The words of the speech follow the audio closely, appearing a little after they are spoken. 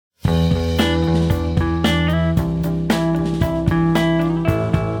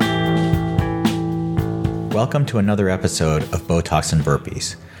Welcome to another episode of Botox and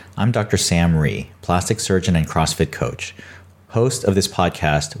Burpees. I'm Dr. Sam Rhee, plastic surgeon and CrossFit coach, host of this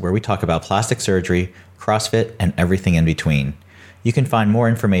podcast where we talk about plastic surgery, CrossFit, and everything in between. You can find more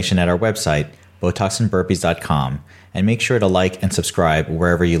information at our website, botoxandburpees.com, and make sure to like and subscribe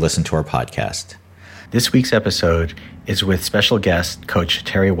wherever you listen to our podcast. This week's episode is with special guest coach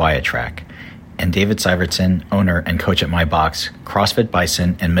Terry Wyatrack and David Syvertson, owner and coach at My Box, CrossFit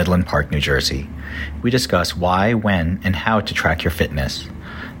Bison in Midland Park, New Jersey. We discuss why, when, and how to track your fitness.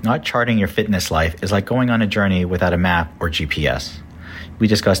 Not charting your fitness life is like going on a journey without a map or GPS. We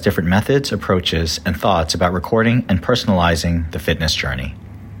discuss different methods, approaches, and thoughts about recording and personalizing the fitness journey.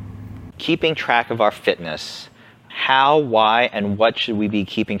 Keeping track of our fitness. How, why, and what should we be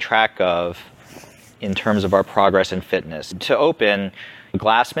keeping track of in terms of our progress in fitness? To open,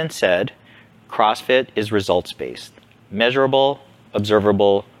 Glassman said, CrossFit is results-based, measurable,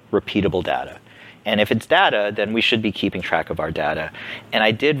 observable, repeatable data. And if it's data, then we should be keeping track of our data. And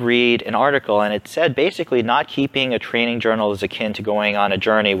I did read an article, and it said basically not keeping a training journal is akin to going on a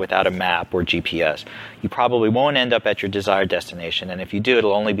journey without a map or GPS. You probably won't end up at your desired destination, and if you do,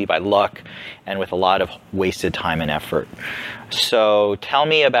 it'll only be by luck and with a lot of wasted time and effort. So tell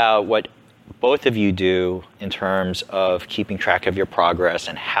me about what both of you do in terms of keeping track of your progress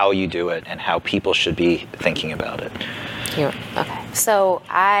and how you do it and how people should be thinking about it. Okay. So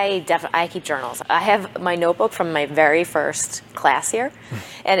I keep journals. I have my notebook from my very first class here,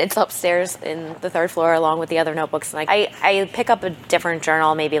 and it's upstairs in the third floor along with the other notebooks. And I pick up a different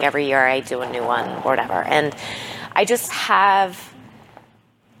journal maybe every year. I do a new one or whatever. And I just have,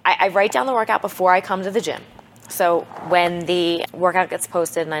 I write down the workout before I come to the gym. So when the workout gets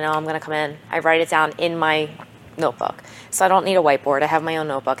posted and I know I'm going to come in, I write it down in my notebook. So I don't need a whiteboard. I have my own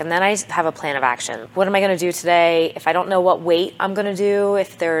notebook. And then I have a plan of action. What am I going to do today? If I don't know what weight I'm going to do,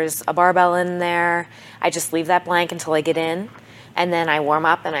 if there's a barbell in there, I just leave that blank until I get in. And then I warm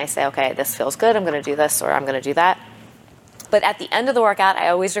up and I say, okay, this feels good. I'm going to do this or I'm going to do that. But at the end of the workout, I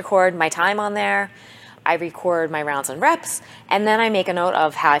always record my time on there. I record my rounds and reps. And then I make a note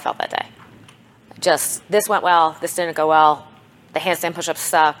of how I felt that day. Just, this went well, this didn't go well, the handstand push-ups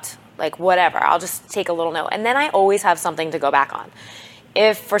sucked, like whatever. I'll just take a little note. And then I always have something to go back on.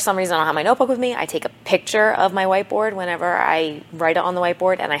 If for some reason I don't have my notebook with me, I take a picture of my whiteboard whenever I write it on the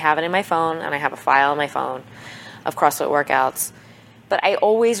whiteboard, and I have it in my phone, and I have a file on my phone of CrossFit workouts. But I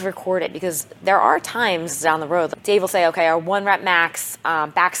always record it because there are times down the road, Dave will say, okay, our 1 rep max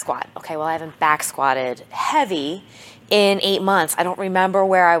back squat. Okay, well, I haven't back squatted heavy in 8 months. I don't remember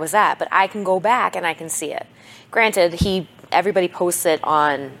where I was at, but I can go back and I can see it. Granted, everybody posts it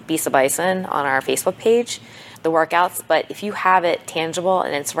on Bisa Bison on our Facebook page, the workouts, but if you have it tangible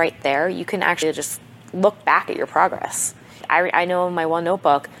and it's right there, you can actually just look back at your progress. I know in my one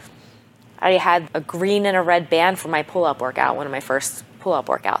notebook, I had a green and a red band for my pull-up workout, one of my first pull-up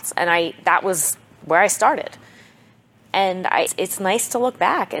workouts, and that was where I started. And it's nice to look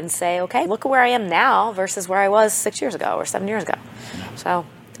back and say, okay, look at where I am now versus where I was 6 years ago or 7 years ago. So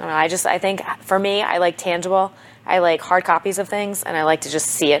I don't know, I think for me, I like tangible. I like hard copies of things, and I like to just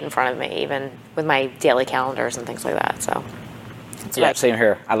see it in front of me, even with my daily calendars and things like that. So yeah, same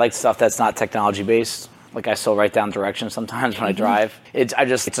here. I like stuff that's not technology based. Like I still write down directions sometimes when I drive. It's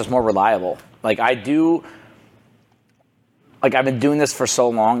just more reliable. I've been doing this for so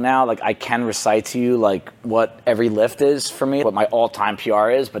long now, I can recite to you, what every lift is for me, what my all-time PR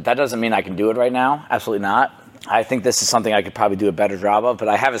is, but that doesn't mean I can do it right now. Absolutely not. I think this is something I could probably do a better job of, but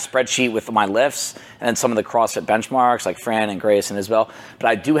I have a spreadsheet with my lifts and then some of the CrossFit benchmarks, like Fran and Grace and Isabel, but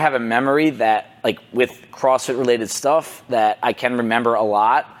I do have a memory that, with CrossFit-related stuff, that I can remember a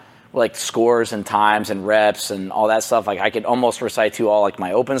lot, like scores and times and reps and all that stuff. I could almost recite to you all,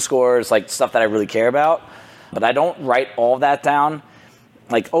 my open scores, stuff that I really care about. But I don't write all that down.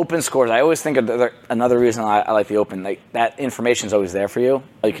 Open scores, I always think of another reason I like the open. That information is always there for you.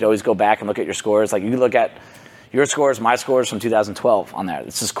 You could always go back and look at your scores. You look at your scores, my scores from 2012 on there.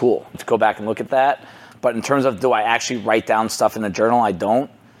 This is cool to go back and look at that. But in terms of do I actually write down stuff in the journal, I don't.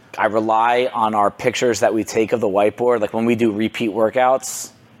 I rely on our pictures that we take of the whiteboard. When we do repeat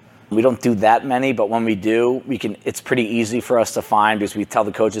workouts, we don't do that many, but when we do, it's pretty easy for us to find because we tell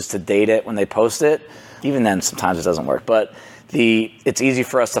the coaches to date it when they post it. Even then, sometimes it doesn't work. But it's easy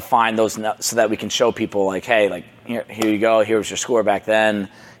for us to find those so that we can show people, hey, here you go. Here was your score back then.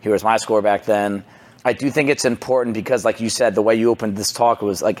 Here was my score back then. I do think it's important because, like you said, the way you opened this talk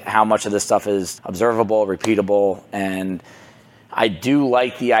was how much of this stuff is observable, repeatable, and I do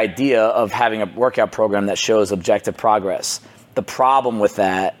like the idea of having a workout program that shows objective progress. The problem with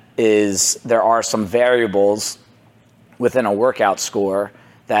that is there are some variables within a workout score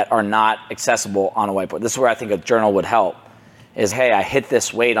that are not accessible on a whiteboard. This is where I think a journal would help, is, hey, I hit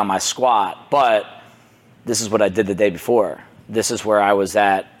this weight on my squat, but this is what I did the day before. This is where I was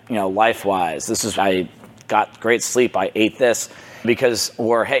at, life-wise. I got great sleep. I ate this.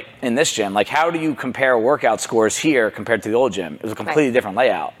 Or, hey, in this gym, like, how do you compare workout scores here compared to the old gym? It was a completely different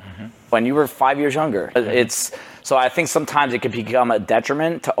layout. When you were 5 years younger. So I think sometimes it could become a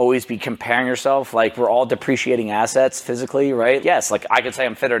detriment to always be comparing yourself. Like, we're all depreciating assets physically, right? Yes, like, I could say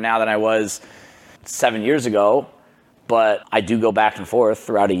I'm fitter now than I was 7 years ago, but I do go back and forth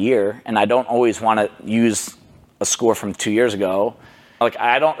throughout a year, and I don't always want to use a score from 2 years ago. Like,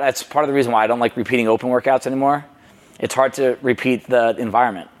 that's part of the reason why I don't like repeating open workouts anymore. It's hard to repeat the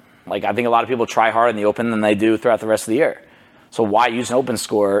environment. Like, I think a lot of people try harder in the open than they do throughout the rest of the year. So why use an open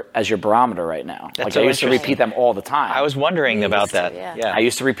score as your barometer right now? That's I used to repeat them all the time. I was wondering about that. Yeah. I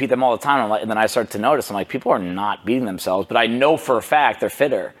used to repeat them all the time, and then I started to notice, I'm like, people are not beating themselves, but I know for a fact they're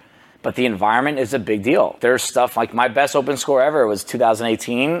fitter. But the environment is a big deal. There's stuff like my best open score ever was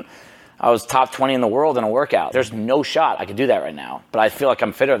 2018. I was top 20 in the world in a workout. There's no shot I could do that right now, but I feel like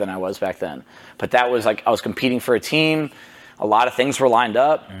I'm fitter than I was back then. But that was like, I was competing for a team. A lot of things were lined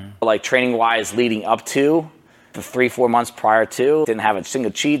up, like training-wise leading up to the 3-4 months prior to. Didn't have a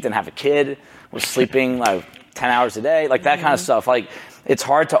single cheat, didn't have a kid, was sleeping like 10 hours a day, like that kind of stuff. Like, it's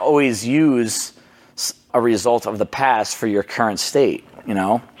hard to always use a result of the past for your current state,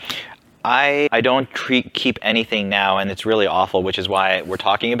 I don't keep anything now, and it's really awful, which is why we're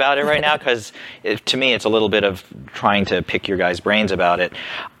talking about it right now, because to me it's a little bit of trying to pick your guys' brains about it.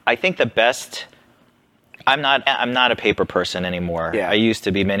 I think the best... I'm not a paper person anymore. Yeah. I used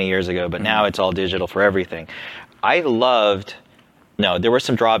to be many years ago, but now it's all digital for everything. There were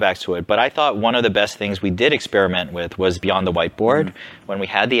some drawbacks to it, but I thought one of the best things we did experiment with was Beyond the Whiteboard, when we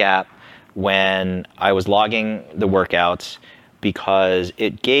had the app, when I was logging the workouts, because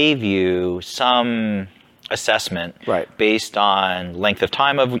it gave you some assessment based on length of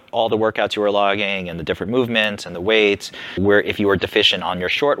time of all the workouts you were logging and the different movements and the weights, where if you were deficient on your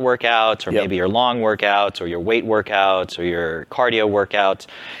short workouts or maybe your long workouts or your weight workouts or your cardio workouts,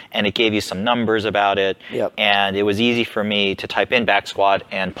 and it gave you some numbers about it. And it was easy for me to type in back squat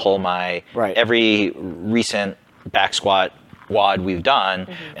and pull my every recent back squat WOD we've done,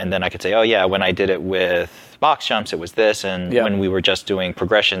 and then I could say, oh yeah, when I did it with box jumps, it was this, and when we were just doing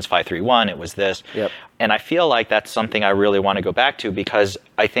progressions 5-3-1, it was this. And I feel like that's something I really want to go back to, because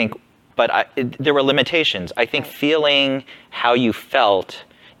I think, there were limitations. I think feeling how you felt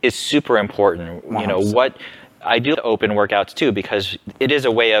is super important. 100%. What I do open workouts too, because it is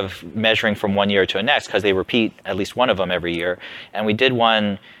a way of measuring from one year to the next, because they repeat at least one of them every year. And we did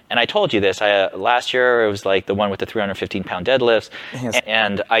one, and I told you this, last year it was like the one with the 315-pound deadlifts,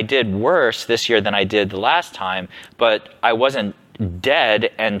 and I did worse this year than I did the last time, but I wasn't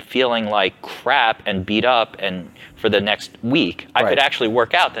dead and feeling like crap and beat up and for the next week. I could actually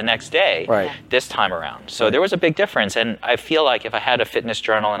work out the next day this time around. So there was a big difference, and I feel like if I had a fitness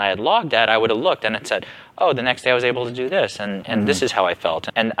journal and I had logged that, I would have looked and it said, oh, the next day I was able to do this, and this is how I felt.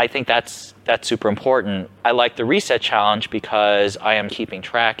 And I think that's super important. I like the reset challenge because I am keeping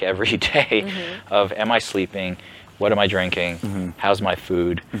track every day of, am I sleeping? What am I drinking? How's my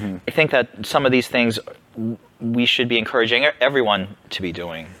food? I think that some of these things we should be encouraging everyone to be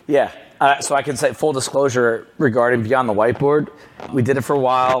doing. Yeah. So I can say full disclosure regarding Beyond the Whiteboard. We did it for a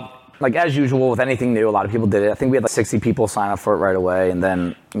while. Like, as usual with anything new, a lot of people did it. I think we had like 60 people sign up for it right away. And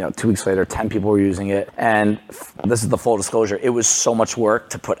then, 2 weeks later, 10 people were using it. And this is the full disclosure. It was so much work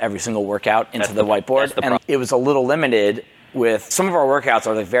to put every single workout into the whiteboard. And it was a little limited with some of our workouts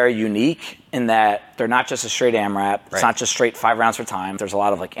are like very unique in that they're not just a straight AMRAP. It's not just straight 5 rounds for time. There's a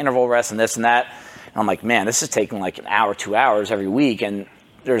lot of like interval rest and this and that. And I'm like, man, this is taking like an hour, 2 hours every week. And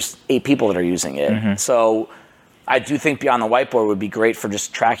there's 8 people that are using it. So I do think Beyond the Whiteboard would be great for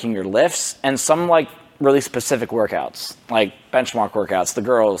just tracking your lifts and some like really specific workouts, like benchmark workouts, the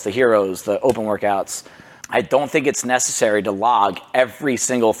girls, the heroes, the open workouts. I don't think it's necessary to log every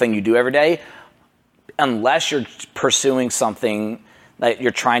single thing you do every day unless you're pursuing something that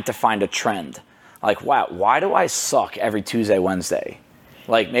you're trying to find a trend. Like, wow, why do I suck every Tuesday, Wednesday?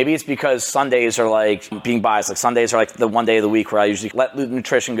 Like, maybe it's because Sundays are like, being biased, like Sundays are like the one day of the week where I usually let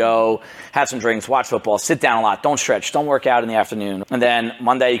nutrition go, have some drinks, watch football, sit down a lot, don't stretch, don't work out in the afternoon. And then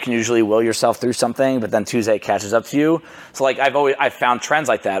Monday you can usually will yourself through something, but then Tuesday catches up to you. So like I've found trends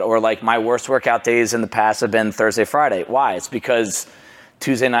like that. Or like my worst workout days in the past have been Thursday, Friday. Why? It's because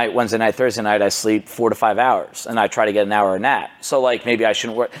Tuesday night, Wednesday night, Thursday night, I sleep 4 to 5 hours and I try to get an hour a nap. So like maybe I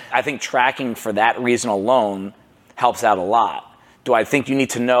shouldn't work. I think tracking for that reason alone helps out a lot. Do I think you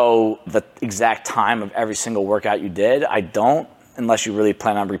need to know the exact time of every single workout you did? I don't. unless you really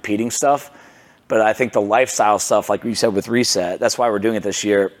plan on repeating stuff. But I think the lifestyle stuff, like you said with Reset, that's why we're doing it this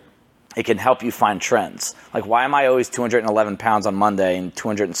year. It can help you find trends. Like, why am I always 211 pounds on Monday and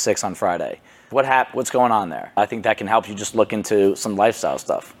 206 on Friday? What's going on there? I think that can help you just look into some lifestyle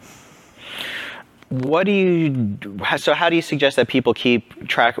stuff. So how do you suggest that people keep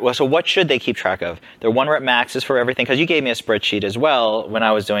track? Well, so what should they keep track of? Their 1 rep maxes for everything, because you gave me a spreadsheet as well when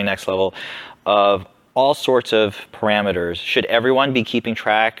I was doing Next Level of all sorts of parameters. Should everyone be keeping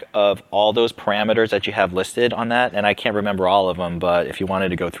track of all those parameters that you have listed on that? And I can't remember all of them, but if you wanted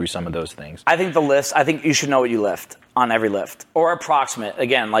to go through some of those things. I think you should know what you lift on every lift, or approximate.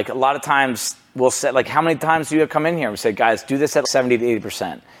 Again, like a lot of times we'll say, like, how many times do you come in here and we say, guys, do this at 70 to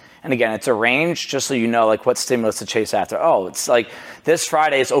 80%. And again, it's a range just so you know, like, what stimulus to chase after. Oh, it's like this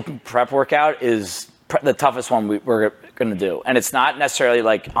Friday's open prep workout is the toughest one we're going to do. And it's not necessarily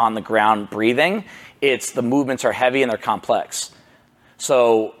like on the ground breathing. It's the movements are heavy and they're complex.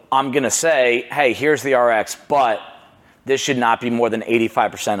 So I'm going to say, hey, here's the RX, but this should not be more than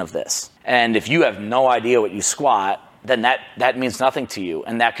 85% of this. And if you have no idea what you squat, then that means nothing to you.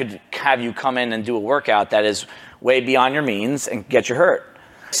 And that could have you come in and do a workout that is way beyond your means and get you hurt.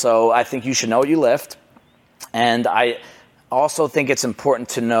 So I think you should know what you lift. And I also think it's important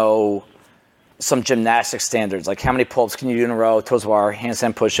to know some gymnastic standards, like how many pull-ups can you do in a row, toes to bar,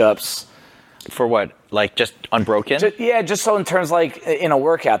 handstand push-ups. For what? Like just unbroken? Just so in terms like in a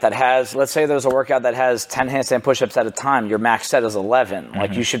workout that has, let's say there's a workout that has 10 handstand push-ups at a time, your max set is 11. Mm-hmm.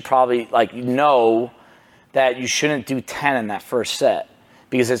 Like you should probably know that you shouldn't do 10 in that first set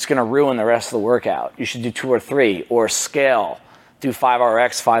because it's going to ruin the rest of the workout. You should do 2 or 3 or scale, do 5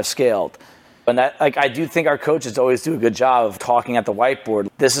 RX, 5 scaled. And that, like, I do think our coaches always do a good job of talking at the whiteboard.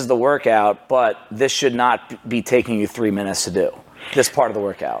 This is the workout, but this should not be taking you 3 minutes to do. This part of the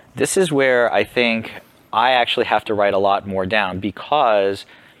workout. This is where I think I actually have to write a lot more down, because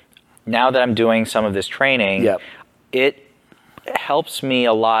now that I'm doing some of this training, it helps me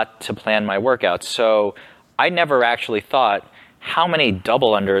a lot to plan my workouts. So I never actually thought, how many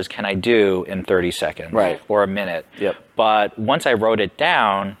double unders can I do in 30 seconds or a minute? But once I wrote it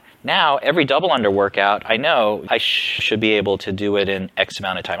down, now every double under workout, I know I should be able to do it in X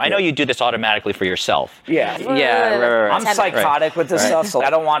amount of time. I know you do this automatically for yourself. Right. I'm psychotic with this stuff, so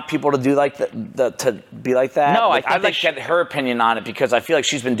I don't want people to do like to be like that. No, I'd like to get her opinion on it, because I feel like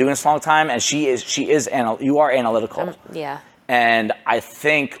she's been doing this a long time, and you are analytical. And I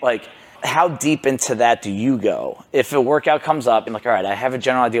think, like, how deep into that do you go? If a workout comes up, I'm like, all right, I have a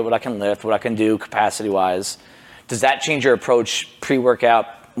general idea what I can lift, what I can do capacity-wise. Does that change your approach pre-workout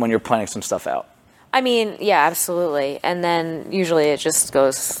when you're planning some stuff out? I mean, yeah, absolutely. And then usually it just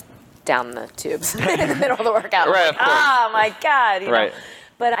goes down the tubes in the middle of the workout. Right, like, oh my God. You know?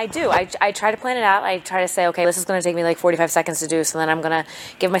 But I do. I try to plan it out. I try to say, okay, this is going to take me like 45 seconds to do, so then I'm going to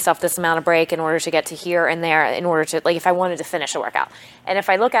give myself this amount of break in order to get to here and there, in order to, like, if I wanted to finish a workout. And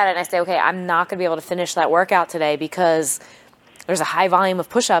if I look at it and I say, okay, I'm not going to be able to finish that workout today because there's a high volume of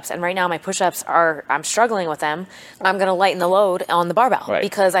push-ups, and right now my push-ups I'm struggling with them, I'm going to lighten the load on the barbell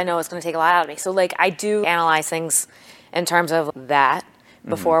because I know it's going to take a lot out of me. So, like, I do analyze things in terms of that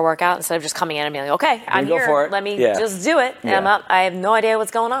before a workout, instead of just coming in and being like, okay, I'm here, let me just do it, and I have no idea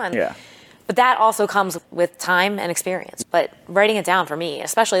what's going on. But that also comes with time and experience. But writing it down for me,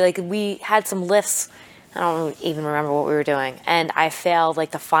 especially, like, we had some lifts, I don't even remember what we were doing, and I failed,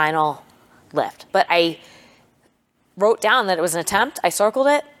 like, the final lift. But I wrote down that it was an attempt, I circled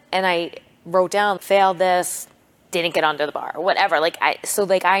it, and I wrote down, failed this, didn't get under the bar, whatever.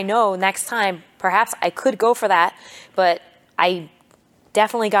 I know next time, perhaps I could go for that, but I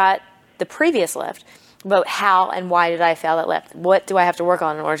definitely got the previous lift, but how and why did I fail that lift? What do I have to work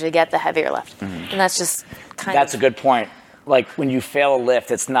on in order to get the heavier lift? And that's just That's a good point. Like, when you fail a lift,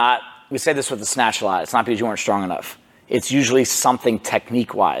 it's not, we say this with the snatch a lot, it's not because you weren't strong enough. It's usually something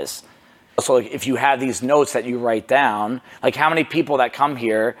technique-wise. So, like, if you have these notes that you write down, like, how many people that come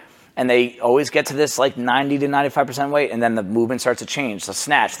here and they always get to this, like, 90 to 95% weight, and then the movement starts to change. The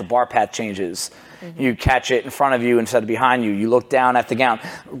snatch, the bar path changes. You catch it in front of you instead of behind you. You look down at the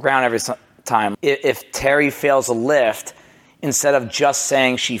ground every time. If Terry fails a lift, instead of just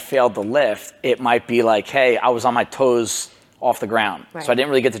saying she failed the lift, it might be like, hey, I was on my toes off the ground, so I didn't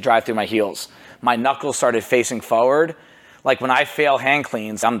really get to drive through my heels. My knuckles started facing forward. Like, when I fail hang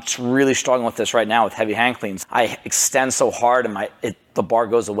cleans, I'm really struggling with this right now with heavy hang cleans. I extend so hard and the bar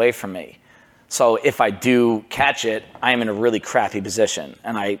goes away from me. So if I do catch it, I am in a really crappy position.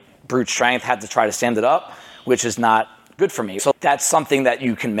 And I, brute strength, had to try to stand it up, which is not good for me. So that's something that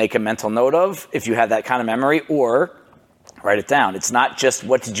you can make a mental note of if you have that kind of memory, or write it down. It's not just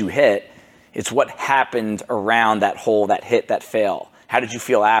what did you hit. It's what happened around that hit, that fail. How did you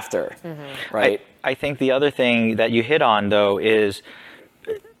feel after? Right? I think the other thing that you hit on, though, is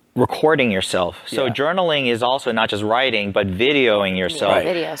recording yourself. So journaling is also not just writing, but videoing yourself. Right.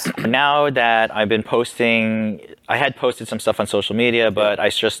 Videos. Now that I've been posting, I had posted some stuff on social media, but I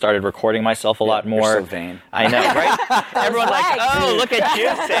just started recording myself a lot more. You're so vain. I know, right? Everyone's like, oh, look at you,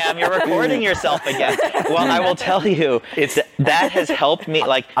 Sam. You're recording yourself again. Well, I will tell you, that has helped me.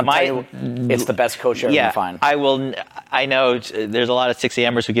 Like, it's the best coach you ever can find. I know there's a lot of 6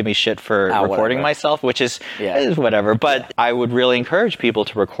 a.m.ers who give me shit for recording myself, which is whatever. But I would really encourage people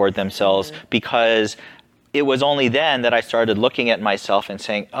to record themselves, because it was only then that I started looking at myself and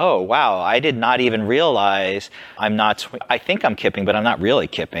saying, oh, wow, I did not even realize I think I'm kipping, but I'm not really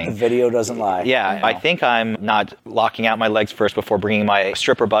kipping. The video doesn't lie. Yeah, I think I'm not locking out my legs first before bringing my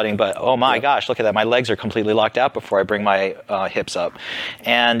stripper butting, but oh my gosh, look at that. My legs are completely locked out before I bring my hips up.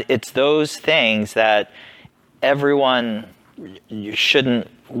 And it's those things that you shouldn't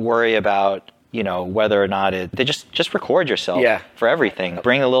worry about, whether or not they just record yourself for everything.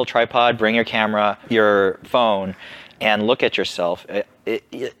 Bring a little tripod, bring your camera, your phone, and look at yourself.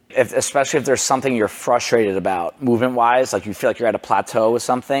 Especially if there's something you're frustrated about, movement-wise, like you feel like you're at a plateau with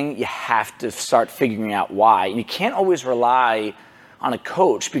something, you have to start figuring out why. And you can't always rely on a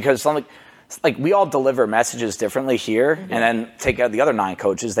coach, because like we all deliver messages differently here, and then take out the other 9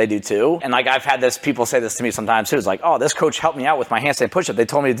 coaches, they do too. And like I've had people say this to me sometimes too. It's like, oh, this coach helped me out with my handstand push-up. They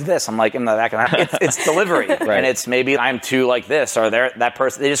told me to do this. I'm like, in the back of my head, it's delivery. Right. And it's maybe I'm too like this, or that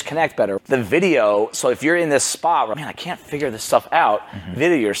person, they just connect better. The video, so if you're in this spot where, man, I can't figure this stuff out,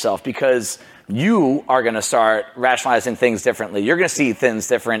 video yourself, because you are going to start rationalizing things differently. You're going to see things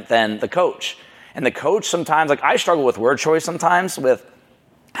different than the coach. And the coach sometimes, like I struggle with word choice sometimes with,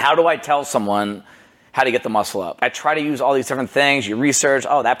 how do I tell someone how to get the muscle up? I try to use all these different things. You research,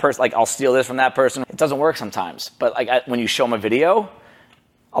 oh, that person, like I'll steal this from that person. It doesn't work sometimes. But like when you show them a video,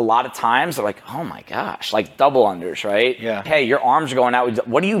 a lot of times they're like, oh my gosh, like double unders, right? Yeah. Hey, your arms are going out.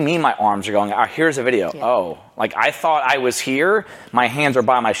 What do you mean my arms are going out? Here's a video. Yeah. Oh, like I thought I was here. My hands are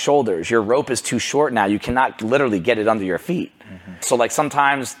by my shoulders. Your rope is too short now. You cannot literally get it under your feet. So like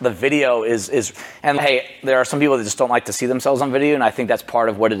sometimes the video is, and hey, there are some people that just don't like to see themselves on video, and I think that's part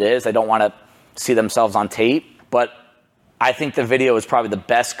of what it is. They don't want to see themselves on tape, but I think the video is probably the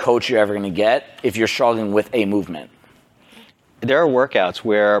best coach you're ever going to get if you're struggling with a movement. There are workouts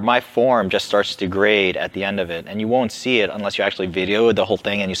where my form just starts to degrade at the end of it, and you won't see it unless you actually video the whole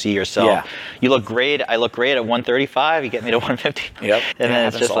thing and you see yourself. Yeah. You look great. I look great at 135. You get me to 150. Yep. And then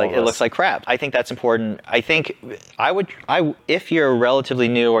it's just like, it looks like crap. I think that's important. I think if you're relatively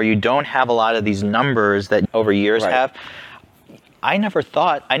new or you don't have a lot of these numbers that over years have, I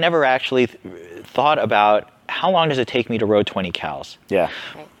never actually thought about how long does it take me to row 20 cals? Yeah.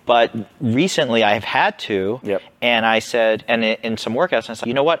 But recently I have had to, and I said, and in some workouts, I said,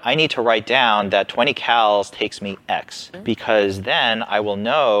 you know what? I need to write down that 20 cals takes me X, because then I will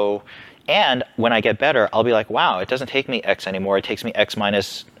know, and when I get better, I'll be like, wow, it doesn't take me X anymore. It takes me X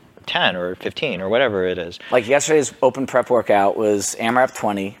minus 10 or 15 or whatever it is. Like yesterday's open prep workout was AMRAP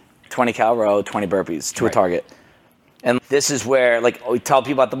 20 cal row, 20 burpees to a target. And this is where, like, we tell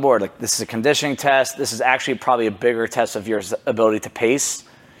people at the board, like, this is a conditioning test. This is actually probably a bigger test of your ability to pace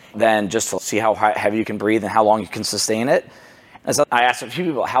than just to see how heavy you can breathe and how long you can sustain it. And so I asked a few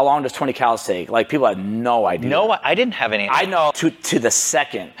people, how long does 20 cals take? Like, people had no idea. No, I didn't have any. I know to the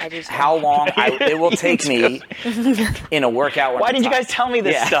second how long it will take me in a workout. Why didn't you guys tell me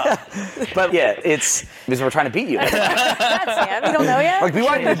this stuff? But yeah, it's because we're trying to beat you. That's Sam. You don't know yet? Like, we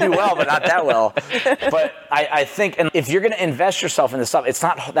want you to do well, but not that well. But I think, and if you're going to invest yourself in this stuff, it's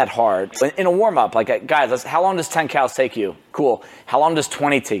not that hard. In a warm-up, like, guys, how long does 10 cals take you? Cool. How long does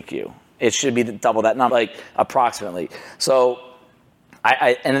 20 take you? It should be double that number, like approximately. So,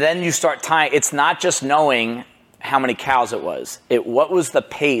 and then you start tying. It's not just knowing how many cals it was. What was the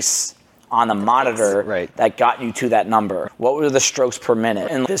pace on the monitor that got you to that number? What were the strokes per minute?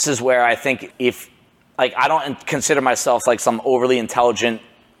 And this is where I think I don't consider myself like some overly intelligent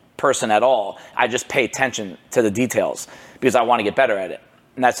person at all. I just pay attention to the details because I want to get better at it.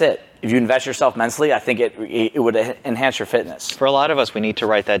 And that's it. If you invest yourself mentally, I think it would enhance your fitness. For a lot of us, we need to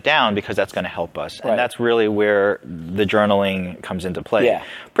write that down because that's going to help us. And that's really where the journaling comes into play. Yeah.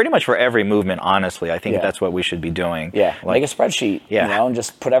 Pretty much for every movement, honestly. I think that's what we should be doing. Yeah. Make a spreadsheet, and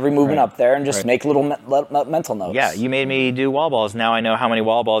just put every movement up there and just make little mental notes. Yeah. You made me do wall balls. Now I know how many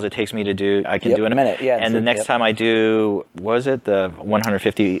wall balls it takes me to do. I can do in a minute. Yeah. And the next time I do, was it the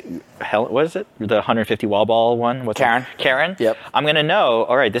 150, what is it? The 150 wall ball one? Karen. Yep. I'm going to know,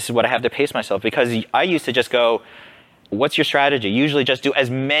 all right, this is what I have to pace myself, because I used to just go what's your strategy? Usually just do as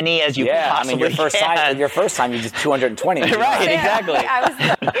many as you possibly your first can. Your first time you did 220. Right, exactly.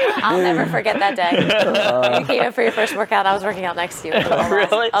 I'll never forget that day. You came in for your first workout. I was working out next to you.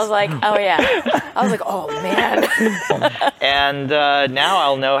 Really? I was like, oh yeah. I was like, oh man. And now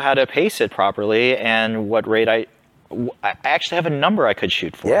I'll know how to pace it properly and what rate I actually have a number I could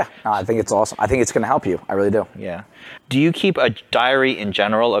shoot for. Yeah, no, I think it's awesome. I think it's going to help you. I really do. Yeah. Do you keep a diary in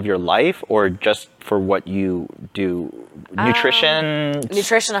general of your life or just for what you do? Nutrition?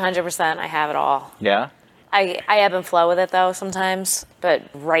 Nutrition, 100%. I have it all. Yeah? I ebb and flow with it though sometimes, but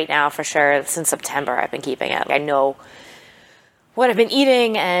right now for sure, since September, I've been keeping it. I know what I've been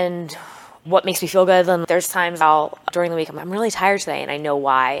eating and what makes me feel good. And there's times during the week, I'm really tired today and I know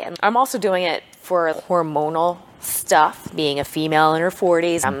why. And I'm also doing it for hormonal stuff, being a female in her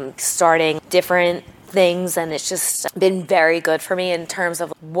 40s. I'm starting different things and it's just been very good for me in terms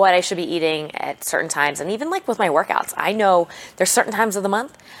of what I should be eating at certain times. And even like with my workouts, I know there's certain times of the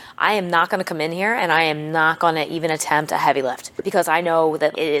month I am not going to come in here and I am not going to even attempt a heavy lift because I know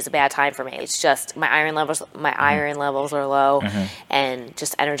that it is a bad time for me. It's just my iron levels are low and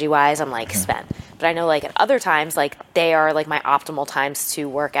just energy wise I'm like spent. But I know like at other times like they are like my optimal times to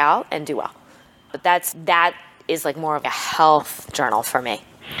work out and do well. But that is like more of a health journal for me.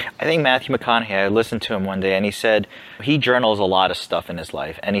 I think Matthew McConaughey, I listened to him one day and he said he journals a lot of stuff in his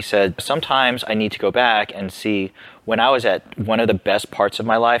life. And he said, sometimes I need to go back and see when I was at one of the best parts of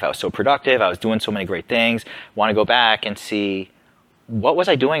my life, I was so productive, I was doing so many great things, want to go back and see what was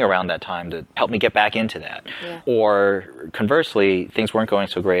I doing around that time to help me get back into that? Yeah. Or conversely, things weren't going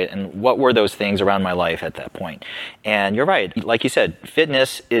so great, and what were those things around my life at that point? And you're right, like you said,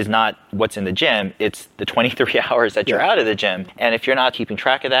 fitness is not what's in the gym, it's the 23 hours that you're out of the gym. And if you're not keeping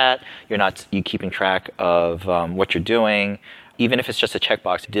track of that, you keeping track of what you're doing, even if it's just a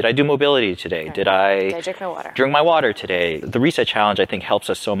checkbox. Did I do mobility today? Right. Did I drink my water? Drink my water today? The Reset Challenge, I think,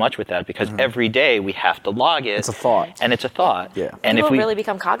 helps us so much with that because every day we have to log it. It's a thought. And it's a thought. Yeah. And people really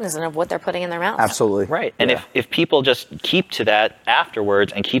become cognizant of what they're putting in their mouths. Absolutely. Right. And if people just keep to that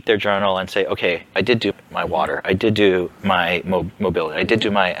afterwards and keep their journal and say, okay, I did do my water. I did do my mobility. I did do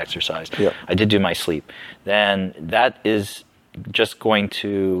my exercise. Yep. I did do my sleep. Then that is just going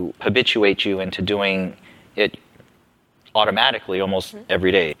to habituate you into doing it automatically almost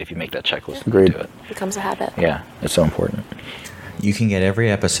every day if you make that checklist. Agreed. Do it. It becomes a habit. Yeah, it's so important. You can get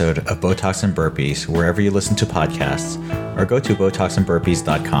every episode of Botox and Burpees wherever you listen to podcasts or go to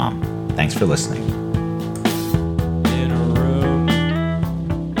BotoxandBurpees.com. Thanks for listening.